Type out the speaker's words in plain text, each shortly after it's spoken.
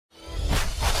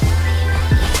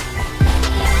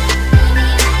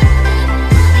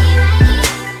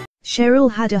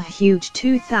Cheryl had a huge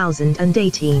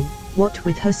 2018, what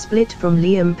with her split from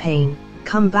Liam Payne,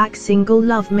 comeback single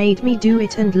Love Made Me Do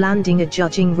It and landing a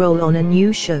judging role on a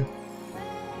new show.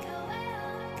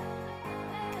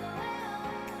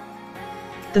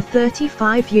 The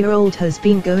 35-year-old has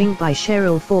been going by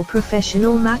Cheryl for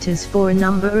professional matters for a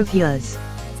number of years.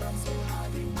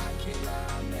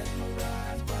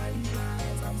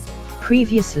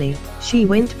 Previously, she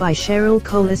went by Cheryl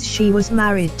Cole as she was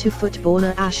married to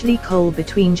footballer Ashley Cole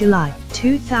between July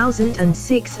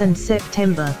 2006 and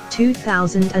September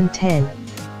 2010.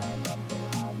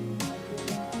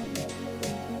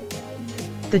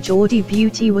 The Geordie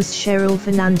beauty was Cheryl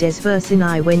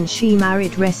Fernandez-versini when she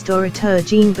married restaurateur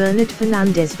Jean-Bernard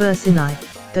Fernandez-versini,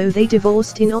 though they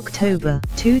divorced in October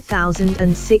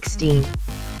 2016.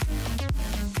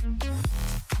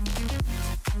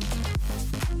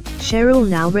 Cheryl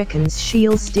now reckons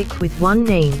she'll stick with one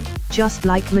name, just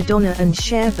like Madonna and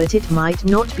Cher, but it might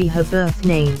not be her birth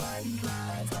name.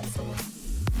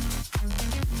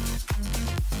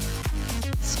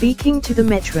 Speaking to the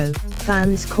Metro,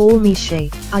 fans call me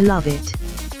Shay, I love it.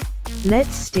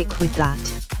 Let's stick with that.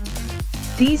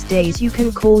 These days you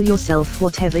can call yourself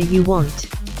whatever you want.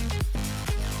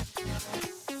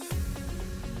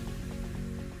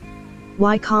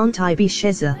 Why can't I be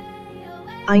Sheza?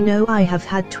 I know I have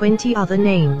had 20 other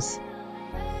names.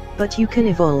 But you can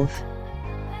evolve.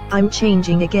 I'm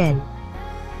changing again.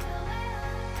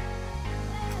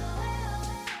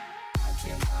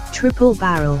 Triple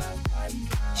Barrel.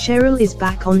 Cheryl is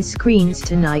back on screens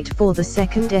tonight for the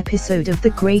second episode of The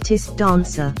Greatest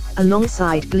Dancer,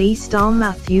 alongside Glee star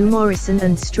Matthew Morrison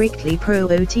and Strictly Pro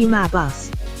Oti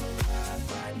Mabus.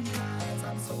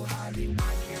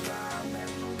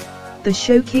 The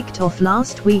show kicked off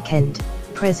last weekend,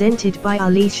 presented by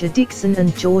Alicia Dixon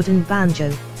and Jordan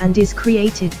Banjo, and is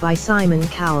created by Simon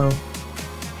Cowell.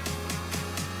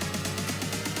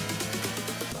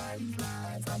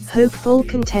 Hopeful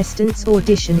contestants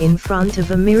audition in front of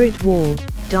a mirrored wall,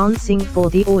 dancing for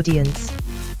the audience.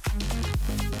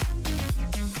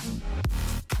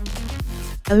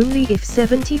 Only if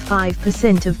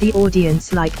 75% of the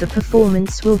audience like the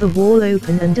performance will the wall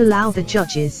open and allow the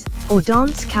judges, or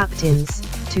dance captains,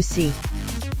 to see.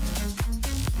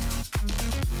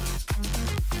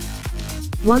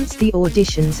 Once the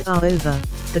auditions are over,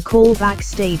 the call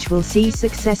backstage will see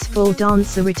successful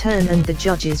dancer return and the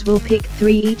judges will pick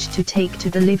 3 each to take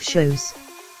to the live shows.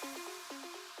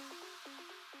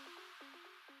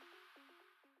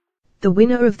 The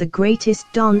winner of The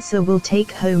Greatest Dancer will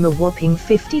take home a whopping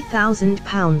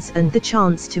 £50,000 and the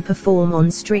chance to perform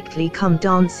on Strictly Come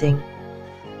Dancing.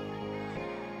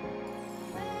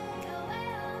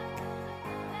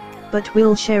 But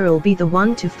will Cheryl be the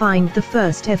one to find the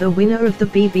first ever winner of the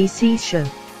BBC show?